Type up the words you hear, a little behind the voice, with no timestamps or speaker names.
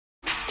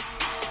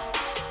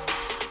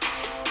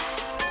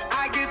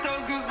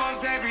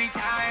goosebumps every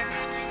time.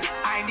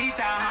 I need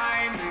the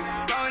Heim,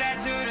 throw that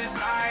to the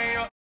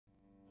side.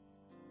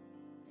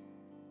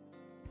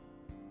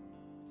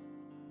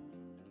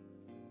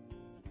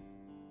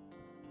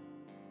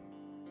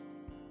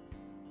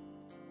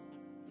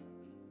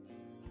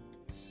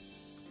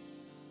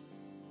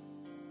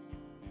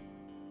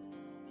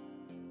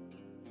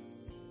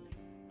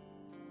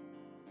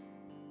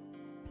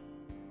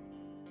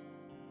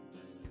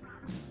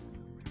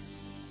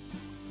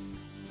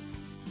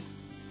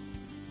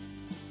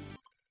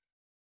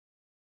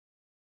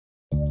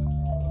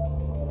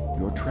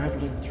 You're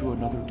traveling through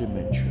another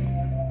dimension.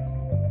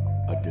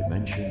 A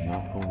dimension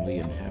not only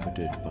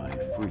inhabited by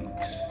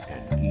freaks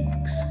and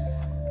geeks,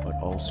 but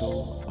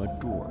also a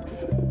dwarf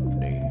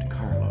named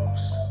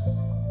Carlos.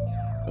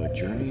 A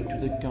journey to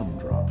the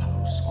Gumdrop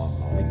House on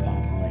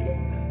Lollipop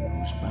Lane,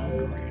 whose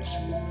boundaries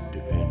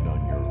depend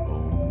on your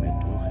own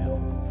mental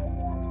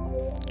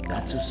health.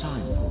 That's a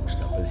signpost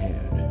up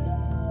ahead.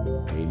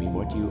 Pay me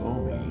what you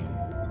owe me,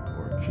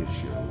 or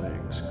kiss your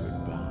legs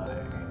goodbye.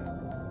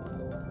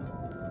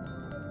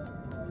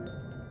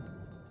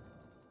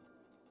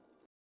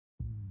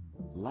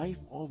 Life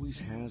always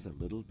has a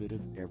little bit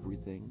of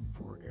everything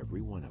for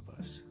every one of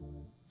us.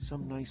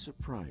 Some nice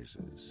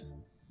surprises,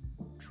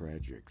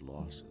 tragic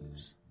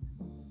losses,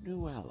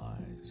 new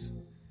allies,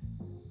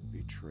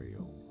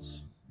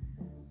 betrayals.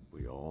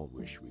 We all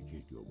wish we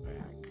could go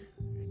back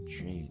and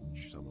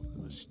change some of the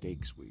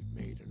mistakes we've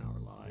made in our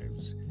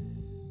lives.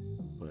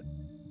 But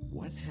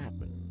what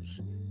happens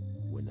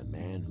when the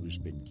man who's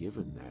been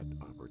given that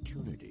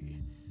opportunity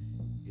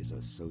is a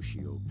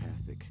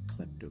sociopathic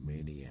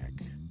kleptomaniac,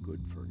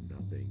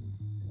 good-for-nothing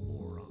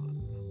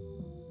moron?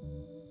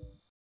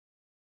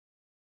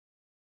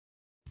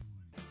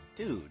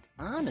 Dude,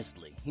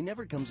 honestly, he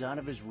never comes out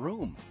of his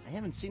room. I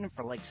haven't seen him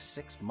for like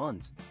 6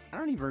 months. I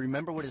don't even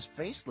remember what his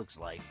face looks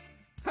like.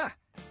 Huh,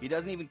 he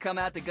doesn't even come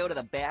out to go to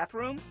the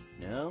bathroom?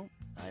 No,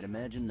 I'd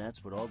imagine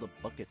that's what all the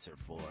buckets are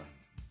for.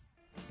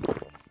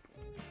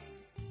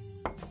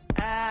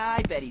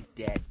 I bet he's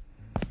dead.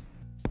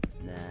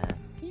 Nah,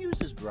 he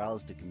uses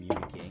growls to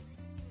communicate.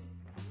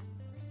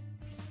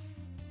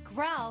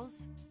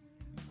 Growls?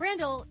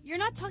 Randal, you're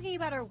not talking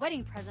about our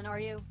wedding present, are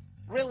you?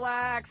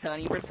 Relax,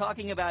 honey, we're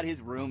talking about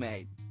his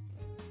roommate.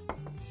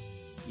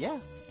 Yeah,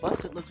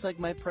 plus it looks like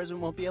my present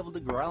won't be able to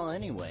growl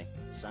anyway.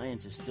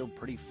 Science is still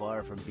pretty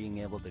far from being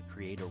able to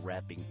create a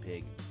rapping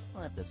pig.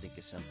 I'll have to think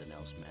of something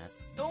else, Matt.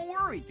 Don't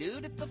worry,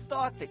 dude, it's the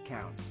thought that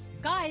counts.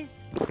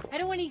 Guys, I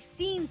don't want any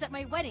scenes at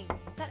my wedding.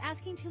 Is that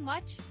asking too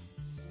much?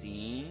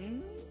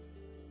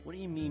 Scenes? What do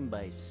you mean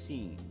by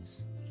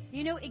scenes?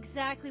 You know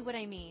exactly what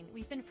I mean.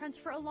 We've been friends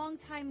for a long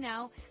time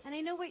now, and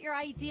I know what your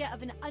idea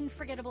of an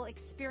unforgettable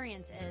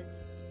experience is.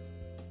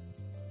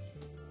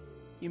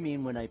 You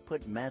mean when I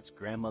put Matt's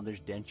grandmother's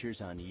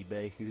dentures on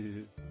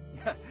eBay?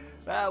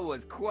 That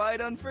was quite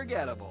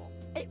unforgettable.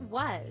 It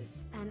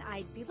was, and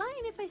I'd be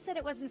lying if I said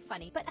it wasn't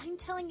funny, but I'm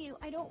telling you,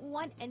 I don't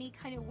want any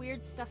kind of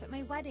weird stuff at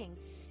my wedding.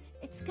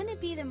 It's gonna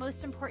be the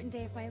most important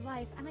day of my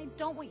life, and I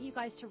don't want you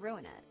guys to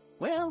ruin it.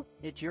 Well,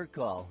 it's your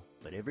call,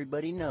 but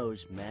everybody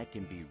knows Matt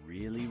can be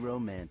really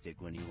romantic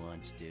when he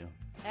wants to.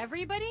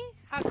 Everybody?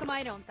 How come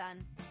I don't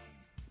then?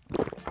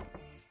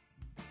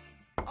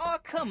 Oh,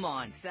 come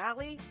on,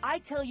 Sally. I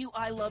tell you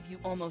I love you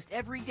almost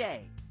every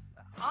day.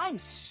 I'm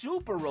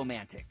super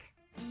romantic.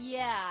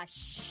 Yeah,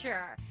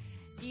 sure.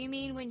 Do you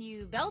mean when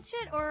you belch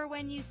it or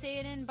when you say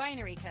it in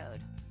binary code?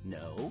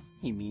 No,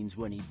 he means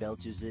when he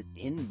belches it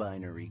in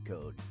binary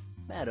code.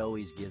 Matt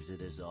always gives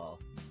it his all.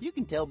 You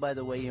can tell by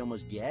the way he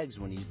almost gags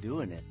when he's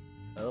doing it.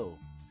 Oh,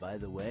 by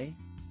the way?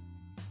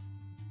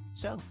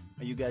 So,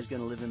 are you guys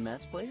gonna live in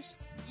Matt's place?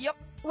 Yep.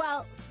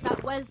 Well,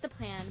 that was the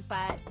plan,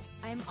 but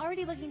I'm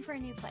already looking for a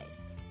new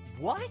place.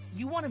 What?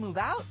 You want to move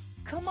out?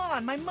 Come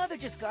on, my mother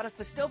just got us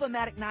the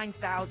Stovamatic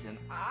 9000.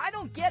 I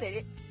don't get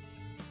it.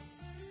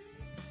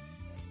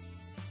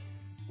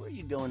 Where are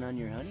you going on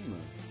your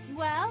honeymoon?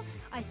 Well,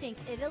 I think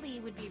Italy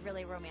would be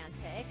really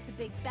romantic. The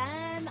Big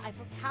Ben, the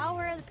Eiffel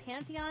Tower, the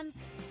Pantheon.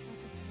 I'd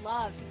just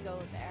love to go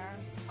there.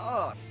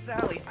 Oh,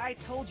 Sally, I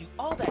told you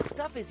all that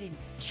stuff is in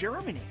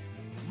Germany.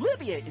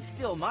 Libya is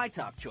still my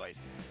top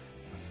choice.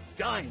 I'm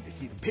dying to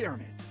see the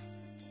pyramids.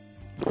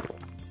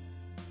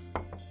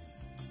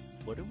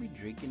 What are we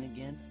drinking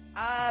again?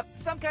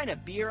 Some kind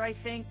of beer, I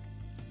think.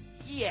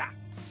 Yeah,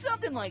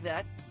 something like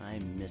that. I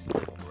miss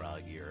the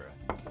grog era.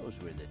 Those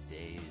were the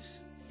days.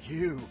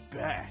 You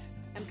bet.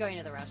 I'm going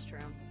to the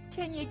restroom.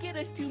 Can you get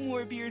us 2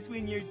 more beers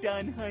when you're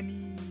done,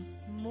 honey?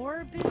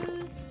 More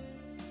booze?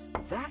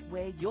 That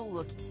way you'll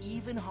look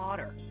even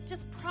hotter.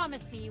 Just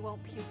promise me you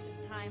won't puke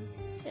this time.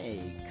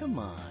 Hey, come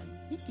on.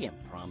 You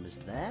can't promise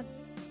that.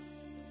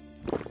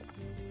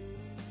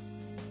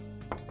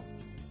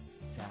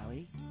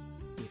 Sally,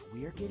 if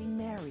we're getting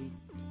married,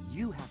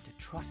 you have to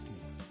trust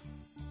me.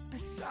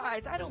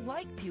 Besides, I don't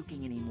like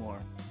puking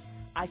anymore.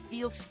 I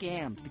feel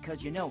scammed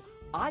because, you know,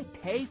 I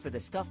pay for the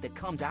stuff that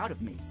comes out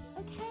of me.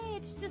 Okay,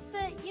 it's just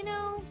that, you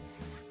know,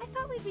 I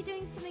thought we'd be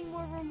doing something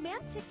more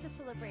romantic to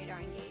celebrate our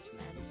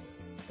engagement.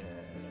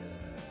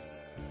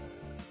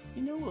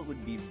 You know what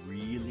would be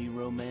really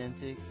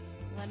romantic?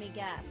 Let me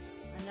guess.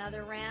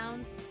 Another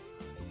round?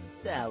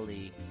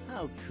 Sally,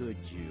 how could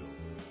you?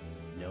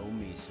 Know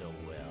me so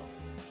well.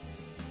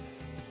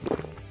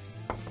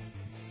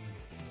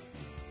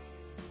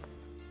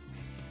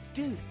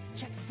 Dude,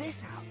 check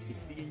this out.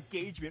 It's the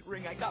engagement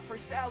ring I got for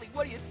Sally.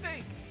 What do you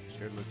think?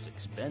 Sure looks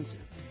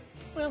expensive.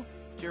 Well,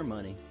 it's your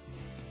money.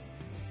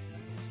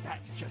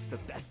 That's just the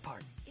best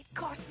part. It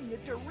cost me a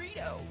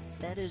Dorito.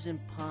 That is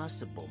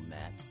impossible,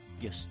 Matt.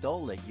 You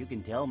stole it, you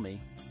can tell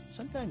me.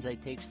 Sometimes I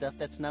take stuff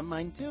that's not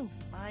mine, too.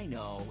 I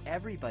know,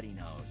 everybody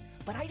knows.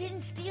 But I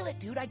didn't steal it,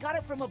 dude. I got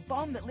it from a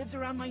bum that lives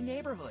around my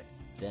neighborhood.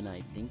 Then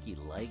I think he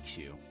likes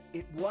you.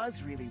 It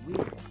was really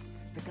weird.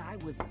 The guy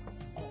was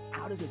all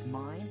out of his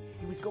mind.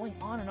 He was going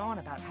on and on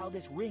about how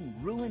this ring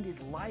ruined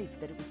his life,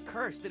 that it was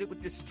cursed, that it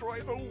would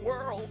destroy the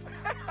world.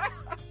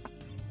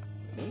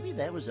 Maybe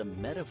that was a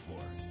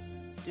metaphor.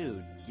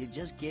 Dude, you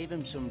just gave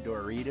him some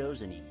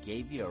Doritos and he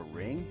gave you a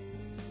ring?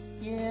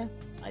 Yeah,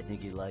 I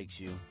think he likes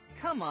you.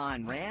 Come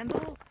on,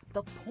 Randall.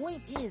 The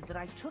point is that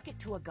I took it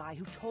to a guy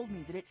who told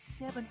me that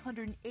it's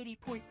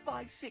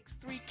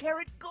 780.563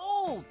 karat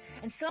gold,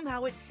 and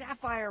somehow it's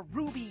sapphire,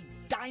 ruby,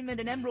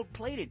 diamond, and emerald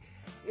plated.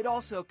 It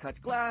also cuts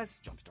glass,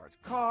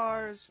 jumpstarts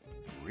cars.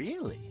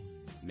 Really?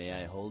 May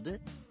I hold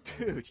it?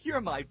 Dude,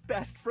 you're my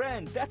best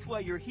friend. That's why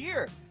you're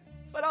here.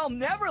 But I'll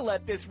never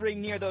let this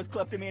ring near those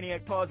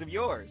kleptomaniac paws of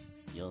yours.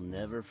 You'll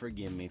never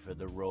forgive me for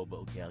the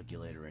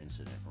robo-calculator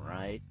incident,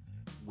 right?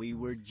 We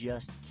were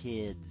just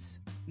kids.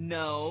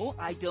 No,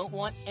 I don't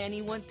want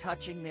anyone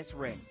touching this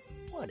ring.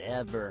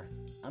 Whatever.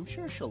 I'm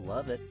sure she'll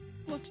love it.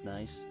 Looks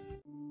nice.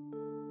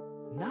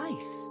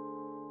 Nice?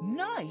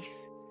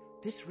 Nice?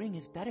 This ring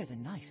is better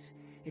than nice.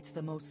 It's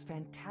the most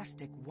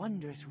fantastic,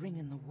 wondrous ring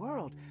in the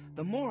world.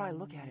 The more I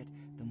look at it,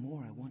 the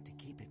more I want to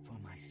keep it for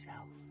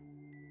myself.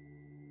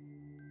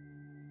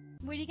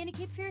 What are you gonna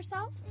keep for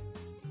yourself?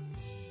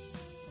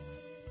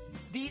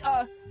 The,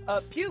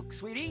 puke,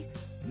 sweetie.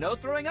 No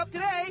throwing up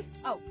today.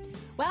 Oh,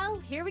 well,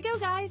 here we go,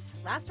 guys.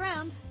 Last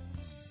round.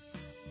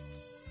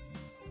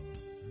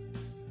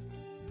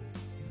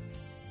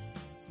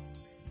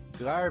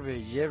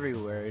 Garbage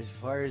everywhere as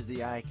far as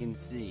the eye can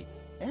see.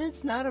 And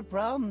it's not a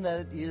problem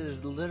that it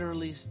is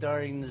literally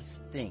starting to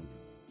stink.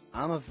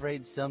 I'm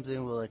afraid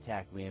something will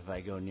attack me if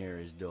I go near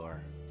his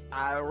door.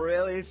 I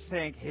really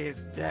think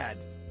he's dead.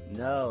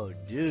 No,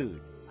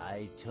 dude,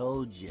 I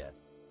told you.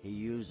 He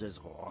uses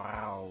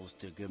growls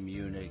to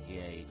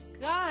communicate.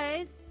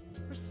 Guys,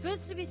 we're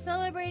supposed to be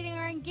celebrating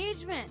our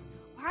engagement.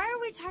 Why are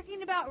we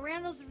talking about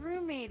Randall's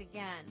roommate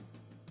again?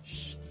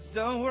 Shh,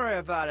 don't worry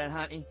about it,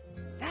 honey.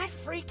 That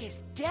freak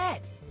is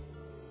dead.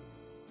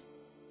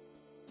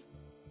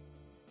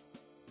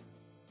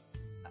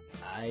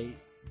 I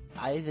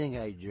think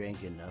I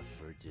drank enough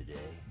for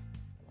today.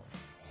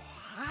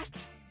 What?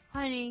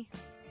 Honey,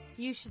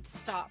 you should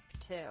stop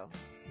too.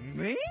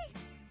 Me?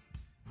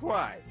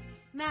 Why?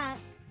 Matt,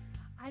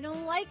 I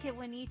don't like it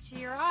when each of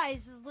your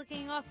eyes is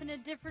looking off in a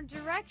different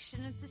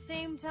direction at the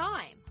same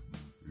time.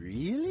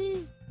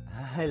 Really?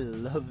 I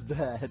love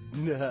that.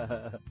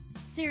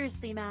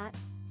 Seriously, Matt,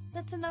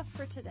 that's enough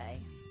for today.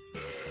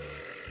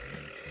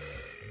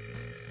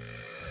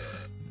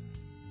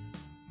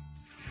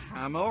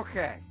 I'm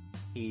okay.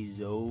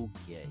 He's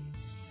okay.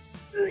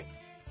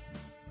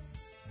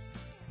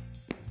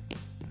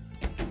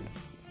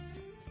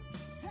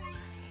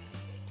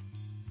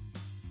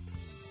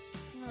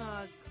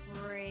 Oh,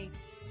 great.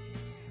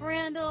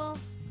 Randall,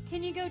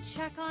 can you go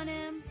check on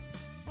him?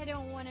 I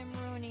don't want him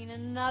ruining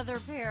another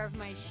pair of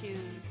my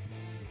shoes.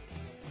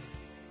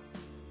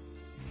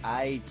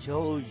 I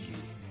told you,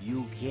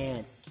 you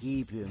can't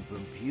keep him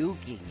from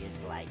puking.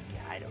 It's like,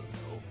 I don't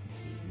know,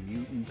 his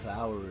mutant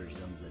power or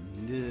something.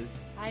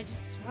 I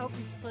just hope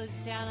he slows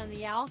down on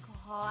the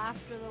alcohol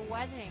after the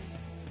wedding.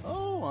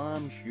 Oh,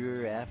 I'm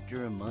sure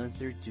after a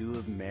month or two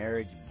of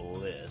marriage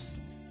bliss,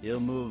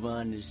 he'll move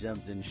on to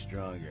something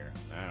stronger.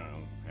 I don't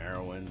know,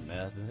 heroin,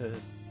 meth.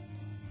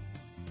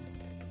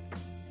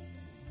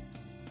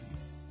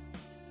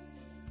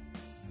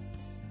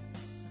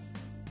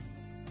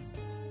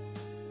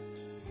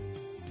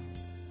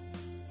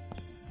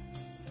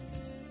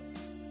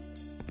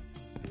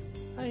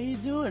 How you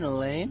doing,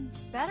 Elaine?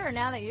 Better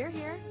now that you're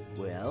here.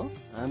 Well,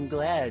 I'm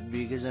glad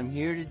because I'm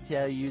here to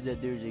tell you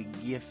that there's a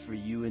gift for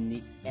you in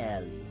the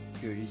alley,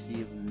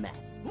 courtesy of Matt.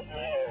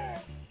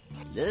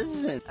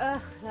 Listen.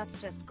 Ugh,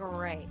 that's just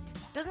great.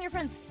 Doesn't your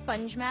friend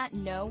Sponge Matt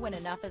know when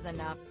enough is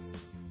enough?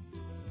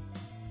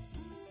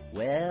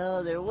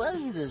 Well, there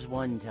was this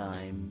one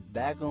time,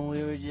 back when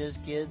we were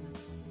just kids.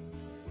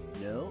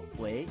 No,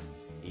 wait,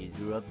 he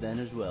grew up then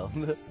as well.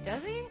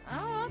 Does he?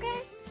 Oh,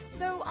 okay.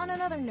 So, on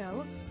another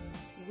note,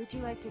 would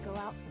you like to go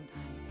out sometime?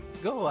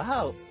 Go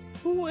out?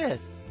 Who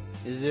with?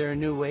 Is there a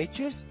new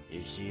waitress?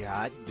 Is she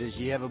hot? Does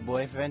she have a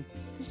boyfriend?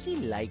 Does she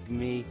like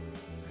me?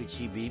 Could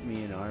she beat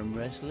me in arm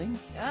wrestling?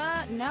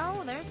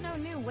 No, there's no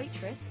new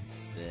waitress.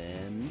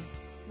 Then...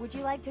 Would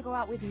you like to go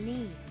out with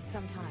me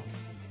sometime?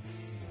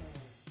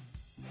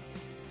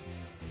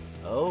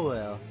 Oh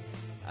well,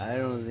 I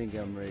don't think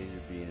I'm ready to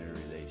be in a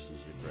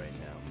relationship right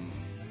now.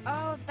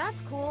 Oh,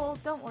 that's cool.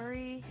 Don't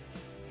worry.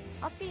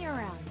 I'll see you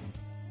around.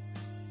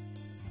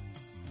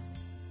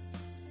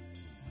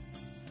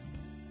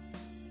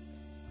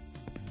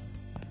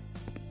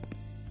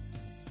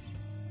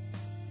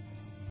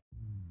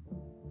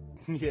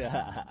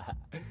 Yeah.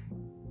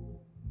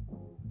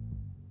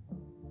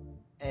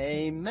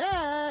 Hey,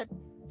 Matt!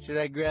 Should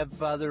I grab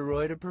Father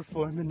Roy to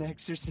perform an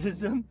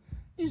exorcism?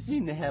 You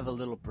seem to have a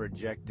little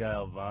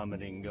projectile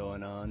vomiting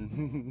going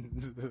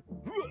on.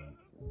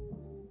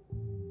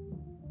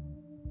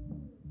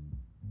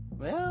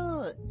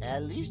 Well,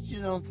 at least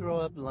you don't throw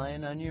up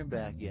lying on your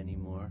back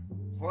anymore.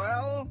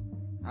 Well,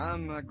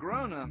 I'm a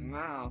grown-up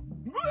now.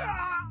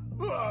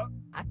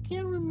 I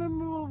can't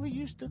remember what we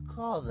used to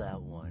call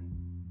that one.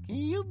 Can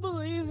you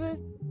believe it?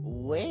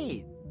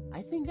 Wait,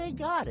 I think I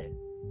got it.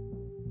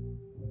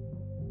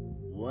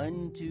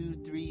 1, 2,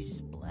 3,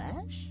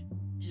 splash?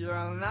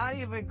 You're not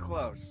even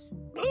close.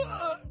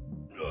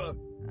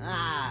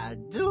 Ah,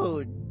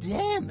 dude,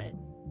 damn it.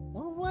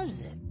 What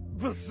was it?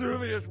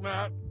 Vesuvius,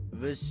 Matt.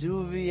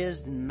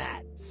 Vesuvius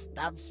Matt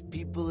stops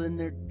people in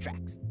their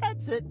tracks.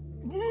 That's it.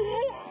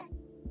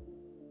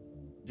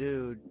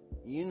 Dude,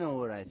 you know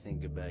what I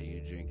think about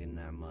you drinking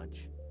that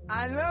much.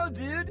 I know,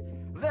 dude,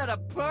 that a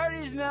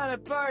party's not a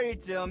party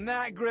till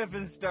Matt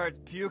Griffin starts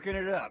puking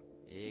it up.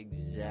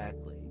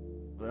 Exactly.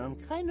 But I'm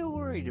kind of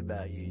worried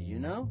about you, you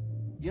know?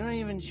 You don't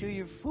even chew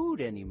your food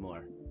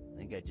anymore. I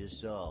think I just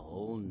saw a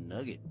whole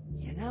nugget.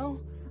 You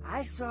know,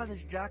 I saw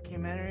this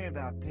documentary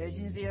about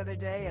pigeons the other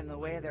day, and the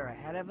way they're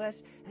ahead of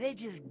us, they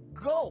just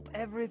gulp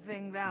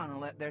everything down and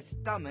let their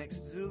stomachs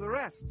do the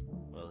rest.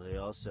 Well, they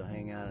also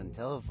hang out on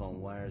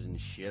telephone wires and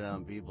shit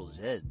on people's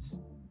heads.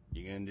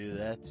 You gonna do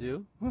that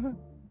too?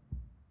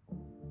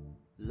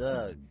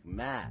 Look,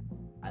 Matt,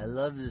 I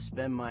love to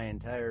spend my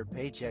entire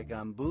paycheck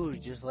on booze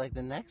just like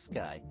the next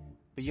guy.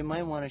 But you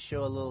might want to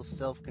show a little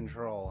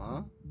self-control,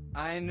 huh?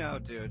 I know,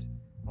 dude.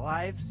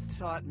 Life's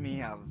taught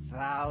me a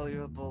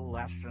valuable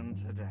lesson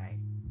today.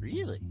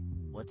 Really?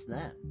 What's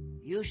that?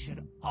 You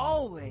should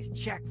always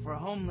check for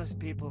homeless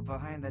people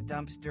behind the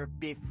dumpster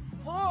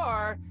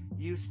before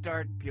you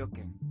start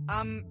puking.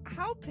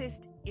 How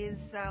pissed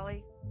is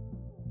Sally?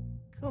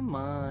 Come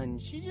on,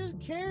 she just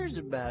cares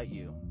about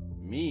you.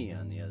 Me,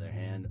 on the other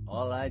hand,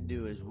 all I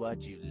do is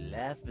watch you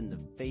laugh in the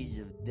face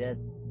of death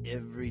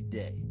every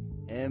day.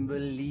 And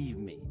believe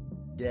me,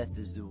 death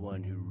is the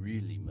one who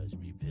really must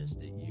be pissed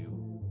at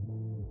you.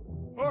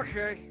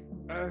 Okay,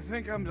 I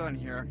think I'm done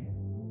here.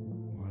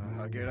 Wanna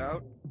hug it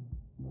out?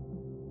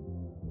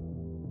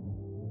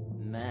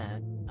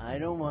 Matt, I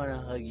don't want to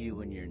hug you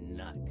when you're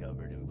not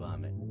covered in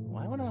vomit.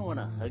 Why would I want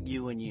to hug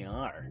you when you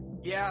are?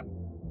 Yeah,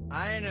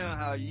 I know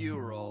how you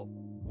roll.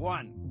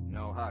 1,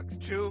 no hugs.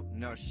 2,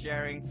 no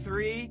sharing.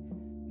 3,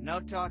 no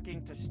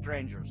talking to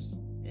strangers.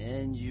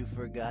 And you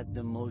forgot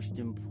the most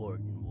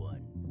important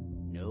one.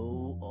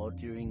 No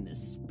altering the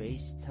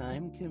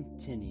space-time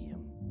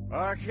continuum.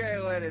 Okay,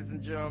 ladies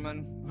and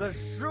gentlemen, the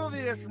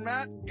Vesuvius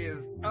Matt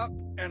is up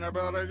and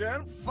about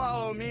again.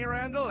 Follow me,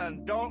 Randal,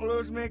 and don't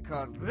lose me,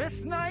 cause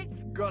this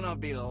night's gonna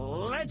be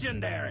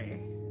legendary.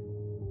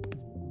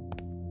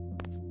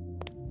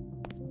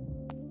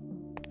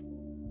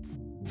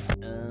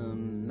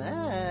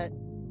 Matt,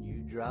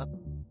 you dropped...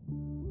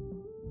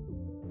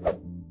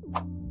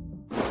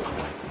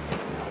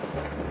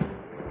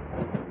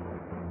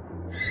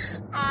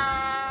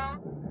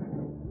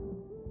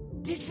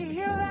 Did you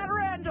hear that,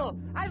 Randal?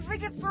 I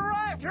think it's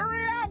arrived.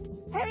 Hurry up!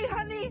 Hey,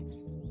 honey!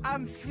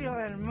 I'm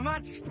feeling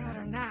much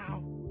better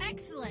now.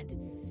 Excellent.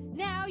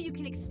 Now you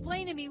can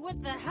explain to me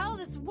what the hell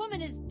this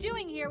woman is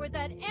doing here with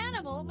that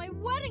animal at my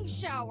wedding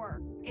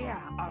shower.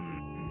 Yeah,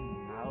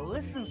 now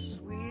listen,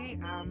 sweetie,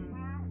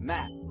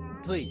 Matt,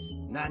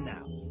 please, not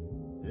now.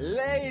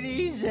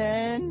 Ladies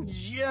and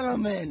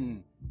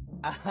gentlemen,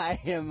 I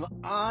am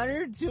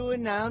honored to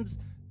announce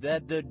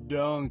that the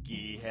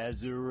donkey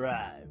has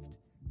arrived.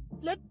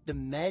 Let the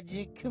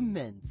magic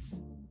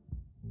commence.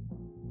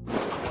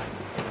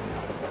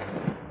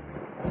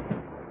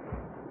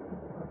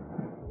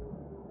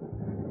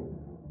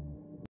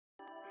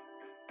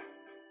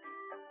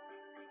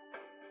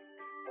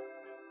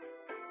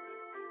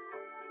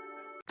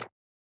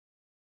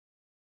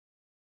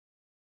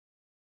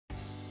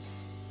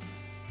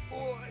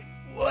 Boy,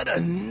 what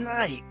a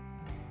night!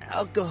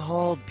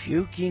 Alcohol,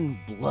 puking,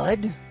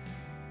 blood?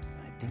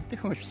 I think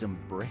there was some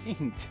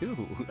brain,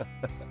 too.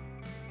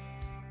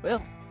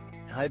 Well,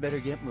 I better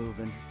get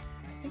moving.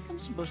 I think I'm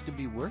supposed to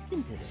be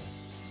working today.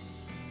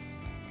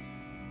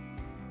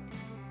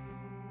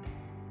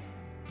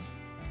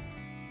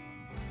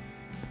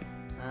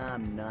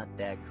 I'm not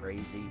that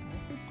crazy.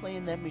 I quit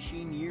playing that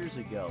machine years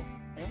ago.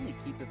 I only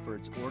keep it for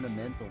its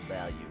ornamental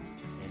value,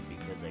 and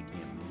because I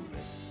can't move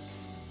it.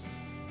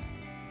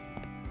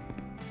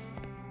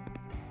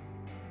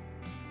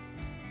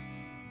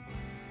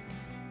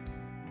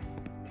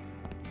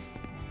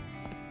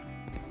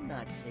 I'm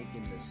not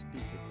taking the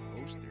stupid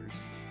posters.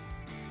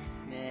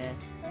 Nah,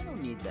 I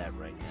don't need that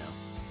right now.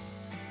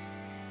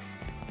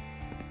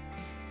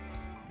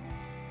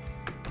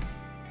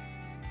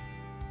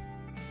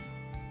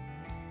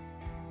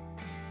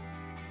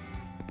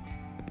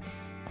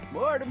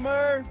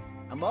 Mortimer,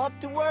 I'm off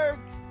to work.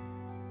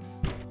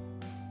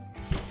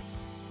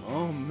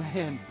 Oh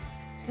man,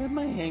 is that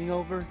my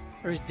hangover?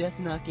 Or is death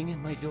knocking at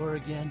my door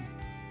again?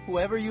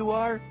 Whoever you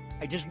are,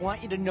 I just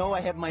want you to know I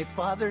have my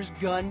father's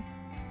gun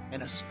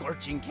and a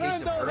scorching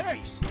case Randal, of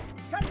herpes. hey,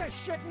 cut that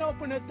shit and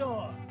open the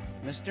door.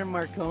 Mr.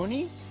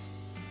 Marconi?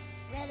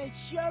 That ain't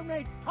sure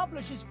ain't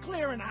Publishers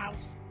Clearinghouse.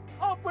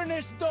 Open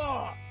this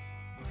door.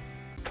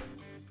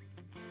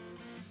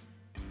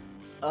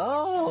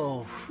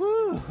 Oh,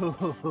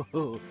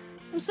 whew.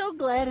 I'm so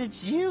glad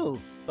it's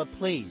you. But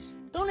please,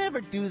 don't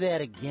ever do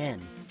that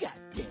again. God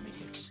damn it,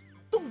 Hicks.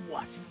 Do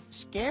what?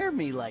 Scare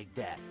me like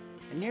that.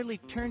 I nearly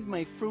turned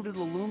my Fruit of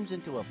the Looms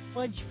into a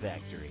fudge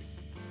factory.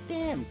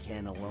 Damn,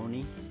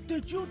 Cannelloni.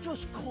 Did you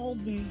just call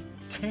me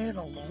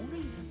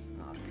Cannelloni?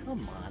 Oh,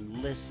 come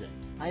on, listen.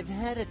 I've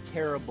had a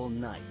terrible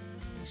night.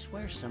 I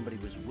swear somebody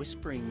was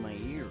whispering in my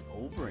ear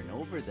over and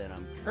over that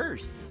I'm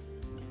cursed.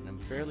 And I'm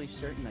fairly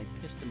certain I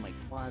pissed in my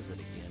closet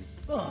again.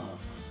 Oh,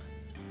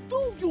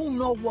 do you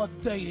know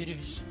what day it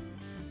is?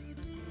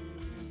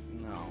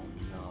 No.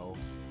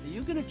 Are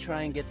you gonna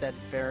try and get that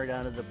ferret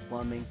out of the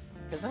plumbing?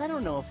 Because I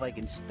don't know if I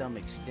can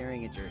stomach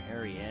staring at your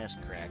hairy ass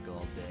crack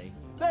all day.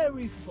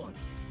 Very funny.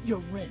 Your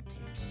rent,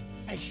 Hicks.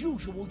 As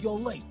usual, you're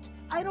late.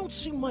 I don't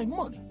see my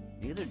money.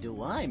 Neither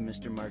do I,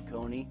 Mr.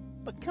 Marconi.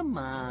 But come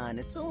on,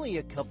 it's only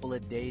a couple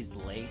of days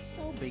late.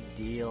 No big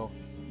deal.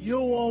 You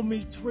owe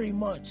me 3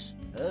 months.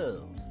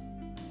 Oh.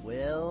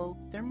 Well,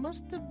 there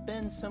must have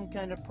been some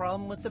kind of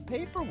problem with the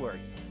paperwork.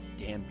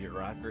 Damn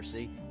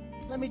bureaucracy.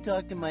 Let me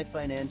talk to my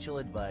financial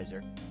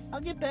advisor.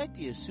 I'll get back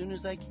to you as soon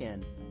as I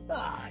can.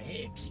 Ah,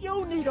 Hicks,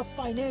 you need a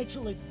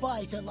financial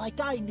advisor like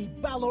I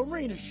need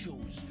ballerina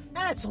shoes.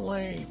 That's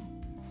lame.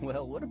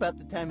 Well, what about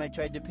the time I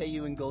tried to pay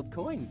you in gold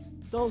coins?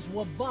 Those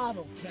were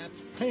bottle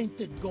caps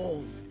painted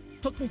gold.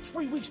 Took me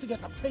 3 weeks to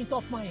get the paint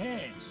off my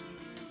hands.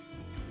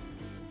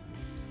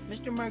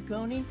 Mr.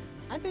 Marconi,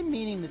 I've been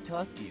meaning to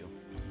talk to you,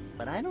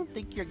 but I don't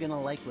think you're gonna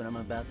like what I'm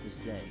about to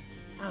say.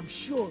 I'm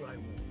sure I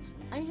won't.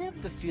 I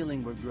have the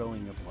feeling we're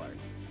growing apart.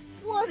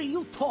 What are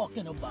you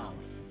talking about?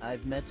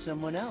 I've met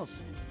someone else.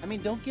 I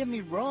mean, don't get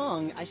me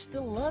wrong, I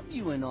still love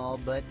you and all,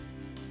 but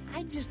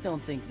I just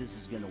don't think this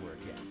is gonna work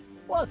out.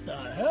 What the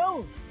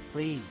hell?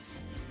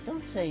 Please,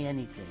 don't say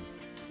anything.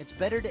 It's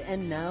better to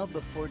end now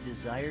before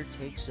desire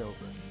takes over.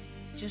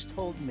 Just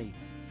hold me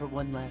for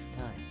one last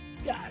time.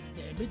 God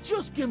damn it,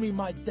 just give me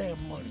my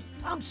damn money.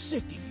 I'm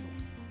sick of you.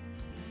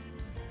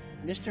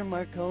 Mr.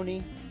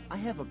 Marconi, I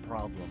have a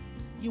problem.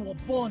 You were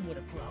born with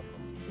a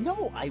problem.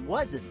 No, I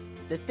wasn't.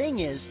 The thing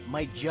is,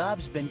 my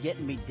job's been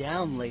getting me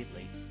down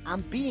lately.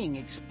 I'm being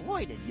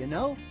exploited, you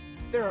know?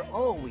 There are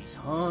always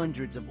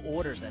hundreds of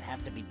orders that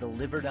have to be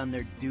delivered on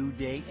their due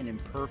date and in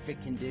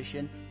perfect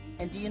condition.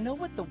 And do you know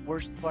what the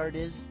worst part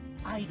is?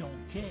 I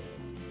don't care.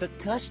 The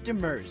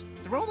customers.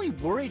 They're only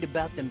worried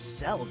about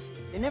themselves.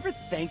 They never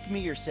thank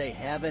me or say,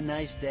 have a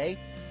nice day.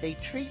 They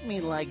treat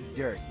me like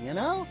dirt, you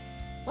know?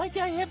 Like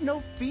I have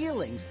no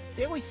feelings.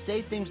 They always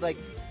say things like,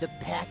 the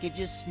package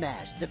is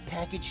smashed. The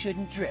package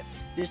shouldn't drip.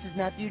 This is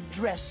not the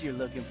address you're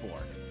looking for.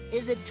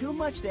 Is it too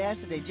much to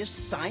ask that they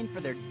just sign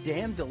for their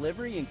damn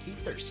delivery and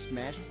keep their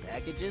smashed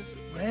packages?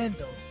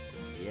 Randal.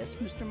 Yes,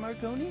 Mr.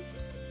 Marconi?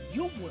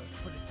 You work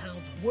for the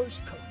town's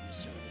worst courier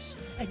service,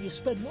 and you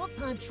spend more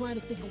time trying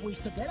to think of ways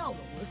to get out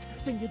of work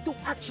than you do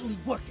actually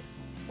working.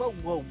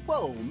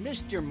 Whoa,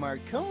 Mr.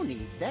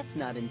 Marconi, that's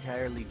not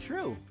entirely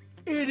true.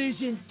 It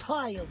is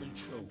entirely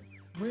true.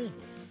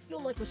 Randal, you're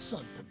like a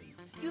son to me.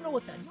 You know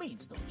what that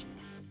means, don't you?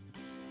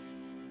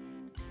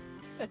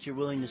 Bet you're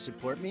willing to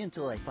support me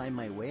until I find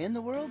my way in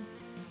the world?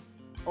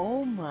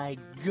 Oh my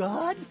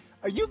God!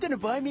 Are you gonna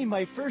buy me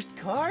my first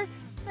car?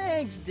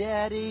 Thanks,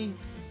 Daddy.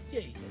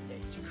 Jesus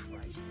H.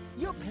 Christ.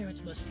 Your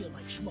parents must feel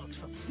like schmucks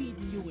for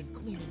feeding you and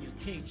cleaning your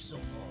cage so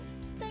long.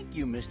 Thank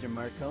you, Mr.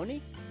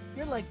 Marconi.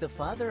 You're like the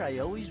father I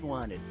always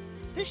wanted.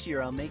 This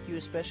year I'll make you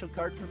a special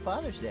card for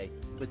Father's Day,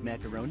 with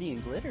macaroni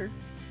and glitter.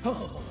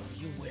 Oh,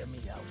 you wear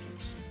me out,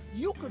 Hicks.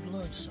 You could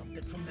learn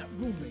something from that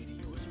roommate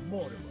of yours,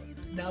 Mortimer.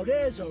 Now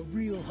there's a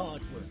real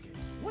hard worker.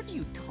 What are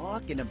you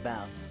talking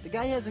about? The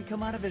guy hasn't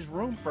come out of his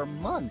room for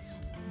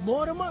months.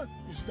 Mortimer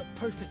is the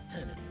perfect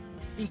tenant.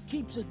 He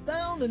keeps it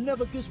down and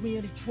never gives me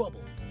any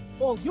trouble.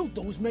 All you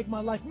do is make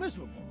my life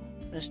miserable.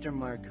 Mr.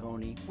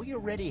 Marconi, we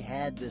already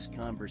had this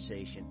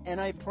conversation, and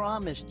I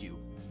promised you,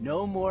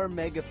 no more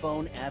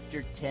megaphone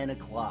after 10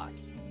 o'clock.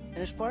 And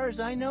as far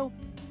as I know,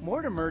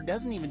 Mortimer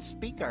doesn't even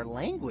speak our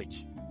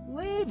language.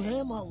 Leave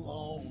him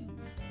alone.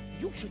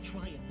 You should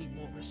try and be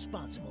more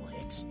responsible,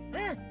 Hicks.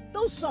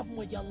 Do something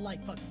with your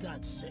life, for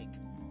God's sake.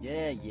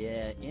 Yeah,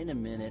 in a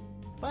minute.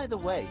 By the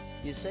way,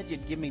 you said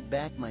you'd give me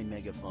back my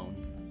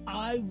megaphone.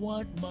 I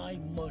want my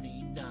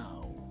money now.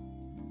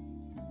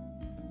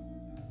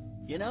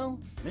 You know,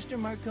 Mr.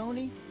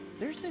 Marconi,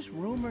 there's this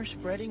rumor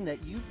spreading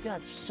that you've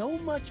got so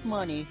much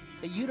money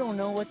that you don't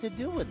know what to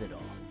do with it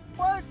all.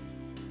 What?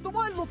 Do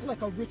I look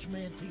like a rich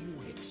man to you,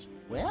 Hicks?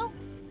 Well,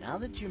 now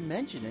that you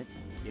mention it,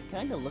 you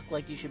kind of look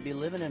like you should be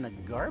living in a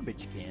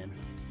garbage can.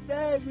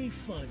 Very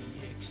funny,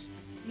 Hicks.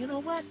 You know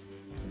what?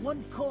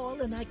 One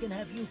call and I can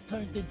have you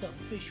turned into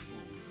fish food.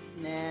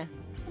 Nah,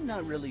 I'm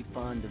not really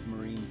fond of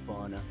marine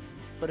fauna.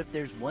 But if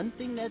there's one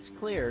thing that's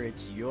clear,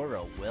 it's you're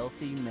a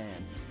wealthy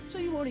man. So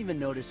you won't even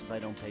notice if I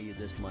don't pay you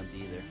this month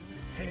either.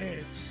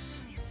 Hicks.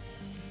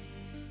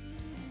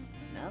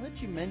 Now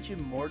that you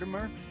mention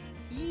Mortimer,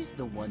 he's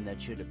the one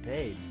that should have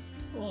paid.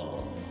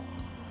 Oh.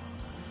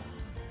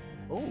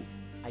 Oh,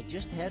 I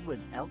just had what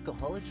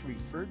alcoholics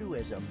refer to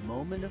as a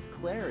moment of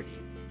clarity.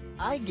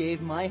 I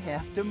gave my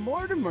half to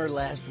Mortimer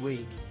last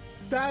week.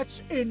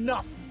 That's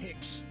enough,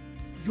 Hicks.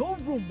 Your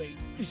roommate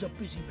is a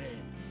busy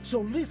man,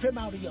 so leave him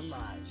out of your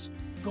lives.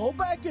 Go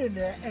back in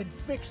there and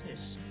fix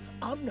this.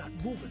 I'm not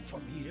moving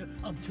from here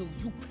until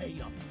you pay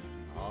up.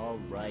 All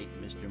right,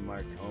 Mr.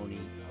 Marconi.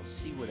 I'll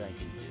see what I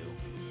can do.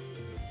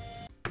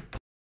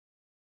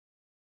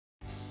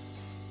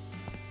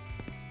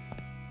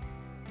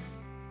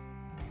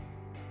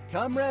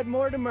 Comrade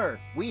Mortimer,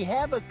 we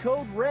have a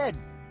code red.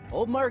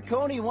 Old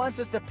Marconi wants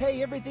us to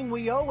pay everything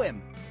we owe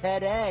him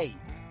today.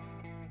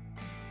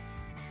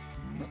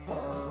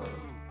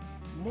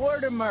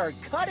 Mortimer,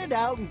 cut it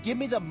out and give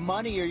me the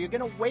money or you're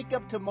gonna wake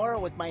up tomorrow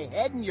with my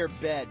head in your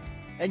bed.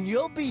 And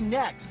you'll be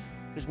next.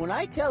 Because when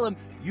I tell him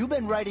you've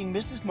been writing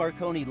Mrs.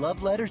 Marconi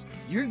love letters,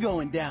 you're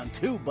going down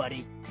too,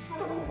 buddy.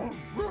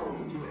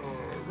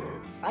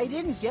 I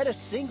didn't get a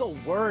single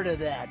word of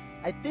that.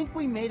 I think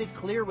we made it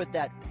clear with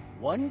that.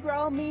 1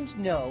 growl means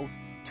no,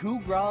 2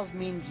 growls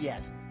means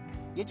yes.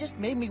 You just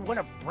made me want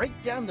to break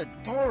down the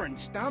door and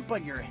stomp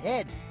on your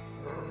head.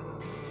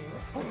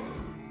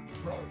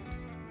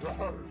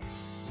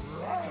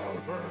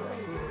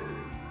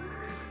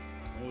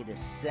 Wait a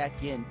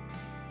second.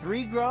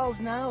 3 growls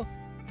now?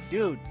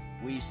 Dude,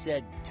 we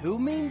said 2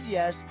 means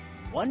yes,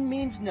 1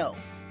 means no.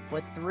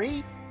 But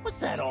 3? What's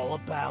that all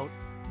about?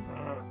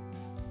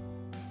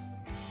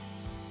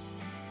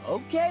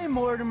 Okay,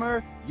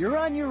 Mortimer, you're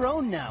on your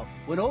own now.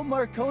 When old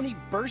Marconi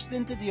bursts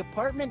into the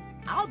apartment,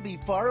 I'll be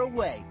far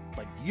away.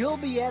 But you'll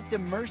be at the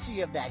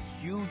mercy of that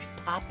huge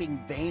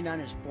popping vein on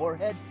his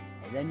forehead,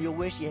 and then you'll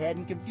wish you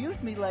hadn't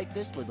confused me like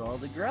this with all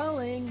the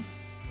growling.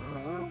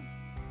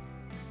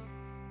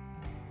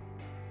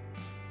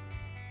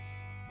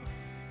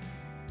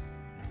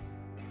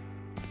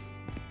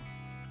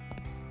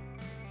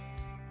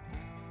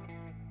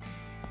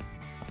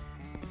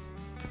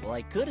 Well,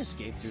 I could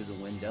escape through the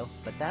window,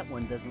 but that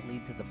one doesn't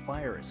lead to the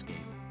fire escape.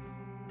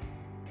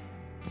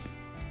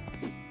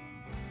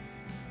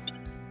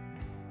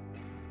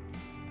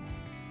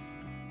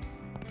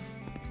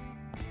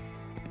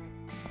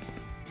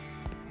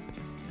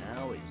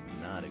 Now is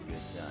not a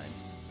good time.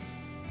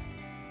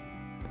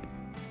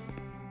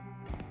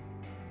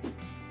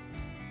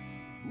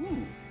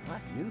 Ooh,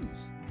 hot news.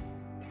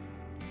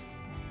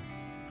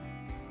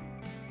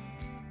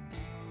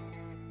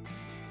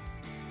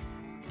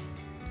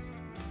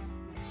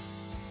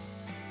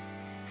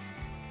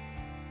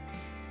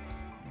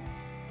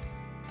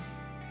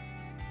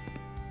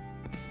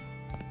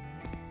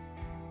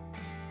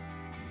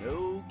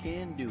 No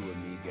can do,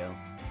 amigo.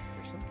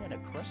 There's some kind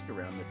of crust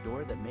around the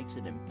door that makes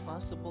it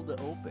impossible to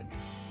open.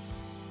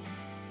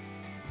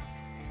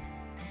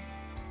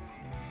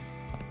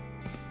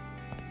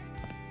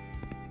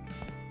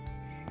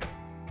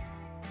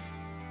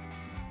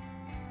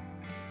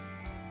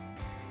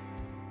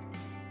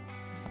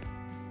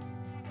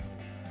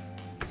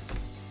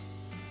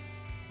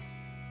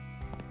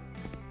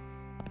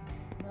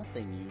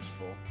 Nothing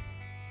useful.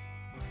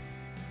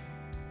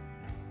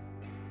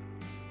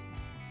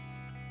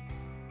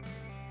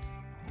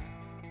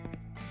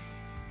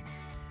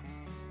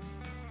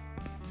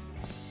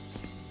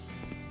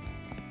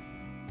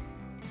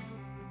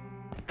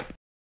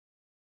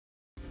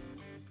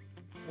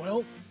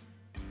 Well,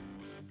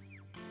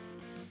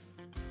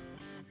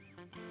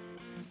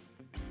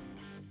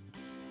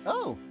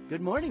 oh,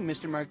 good morning,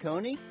 Mr.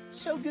 Marconi.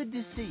 So good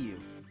to see you.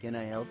 Can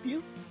I help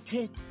you?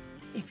 kid,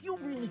 if you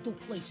really do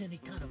place any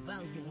kind of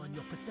value on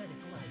your pathetic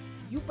life,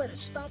 you better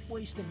stop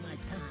wasting my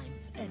time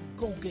and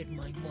go get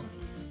my money.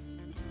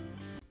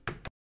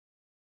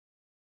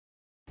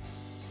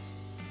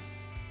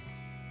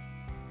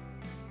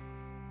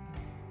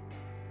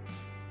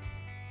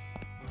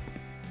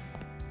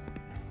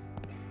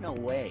 No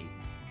way.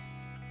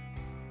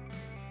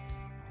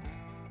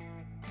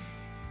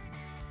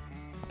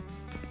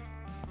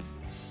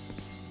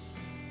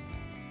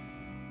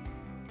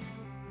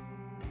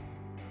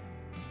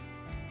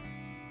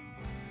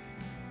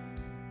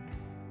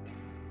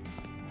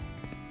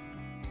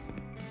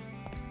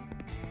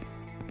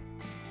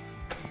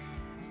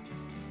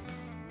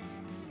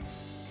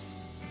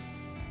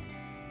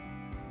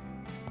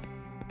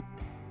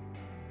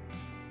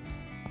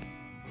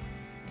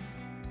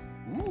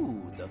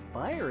 Ooh, the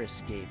fire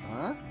escape,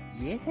 huh?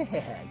 Yeah,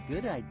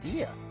 good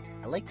idea.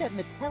 I like that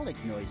metallic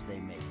noise they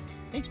make.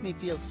 Makes me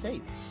feel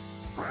safe.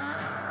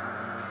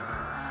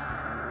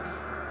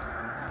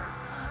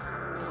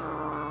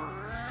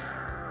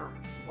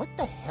 What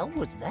the hell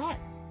was that?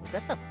 Was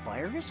that the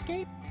fire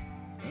escape?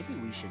 Maybe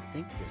we should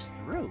think this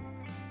through.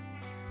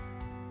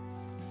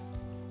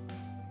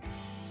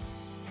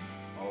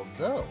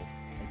 Although,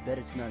 bet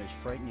it's not as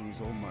frightening as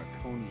old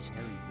Marconi's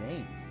hairy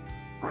vein.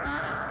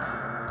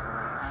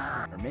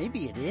 Or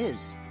maybe it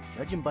is.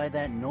 Judging by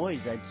that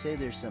noise, I'd say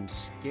there's some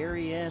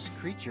scary-ass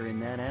creature in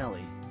that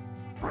alley.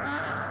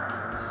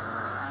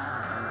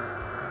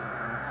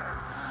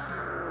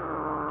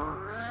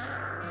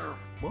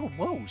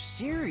 Whoa,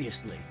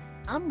 seriously.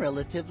 I'm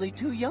relatively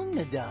too young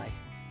to die.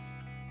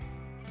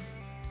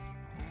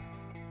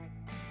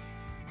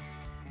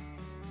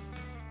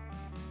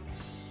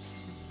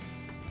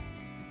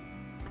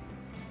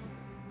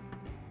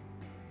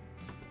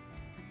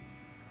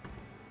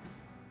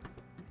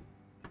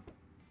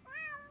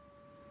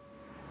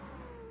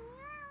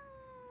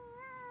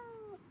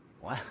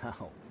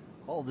 Wow,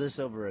 all this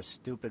over a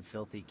stupid,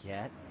 filthy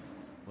cat?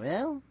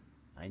 Well,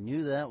 I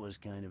knew that was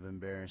kind of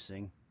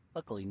embarrassing.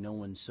 Luckily, no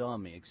one saw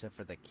me except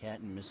for the cat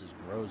and Mrs.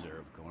 Grozer,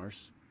 of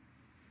course.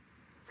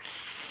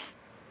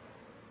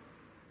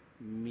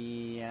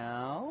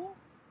 Meow?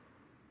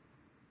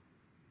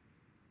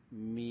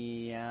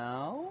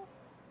 Meow?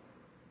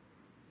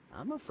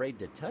 I'm afraid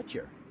to touch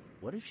her.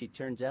 What if she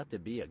turns out to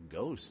be a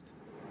ghost?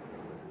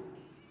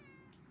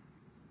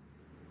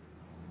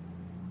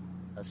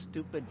 A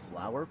stupid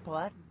flower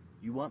pot?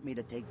 You want me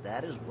to take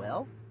that as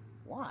well?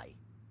 Why?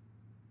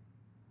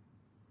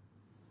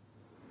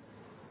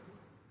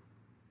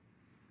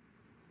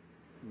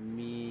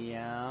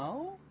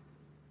 Meow?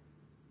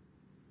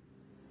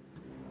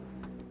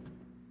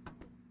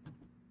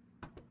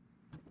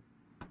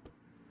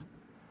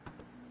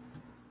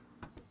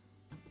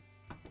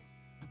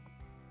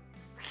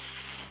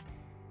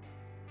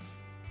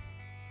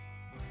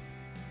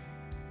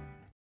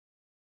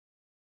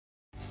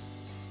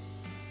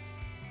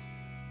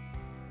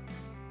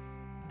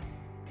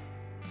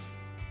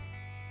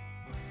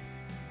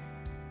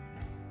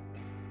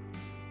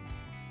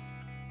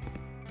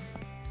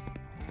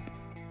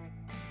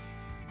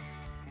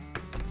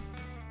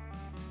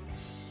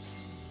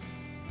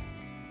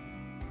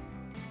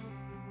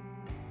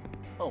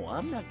 Oh,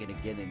 I'm not gonna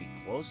get any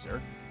closer.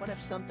 What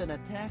if something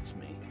attacks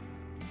me?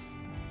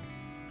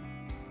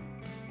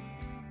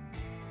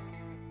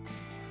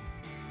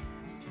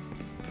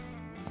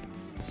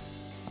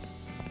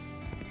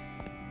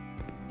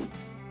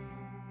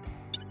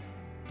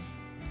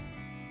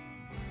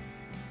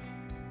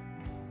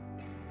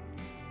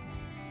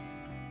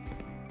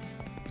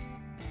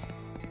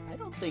 I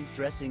don't think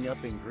dressing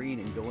up in green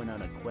and going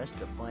on a quest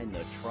to find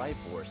the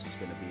Triforce is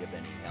gonna be of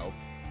any help.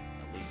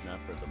 At least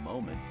not for the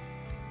moment.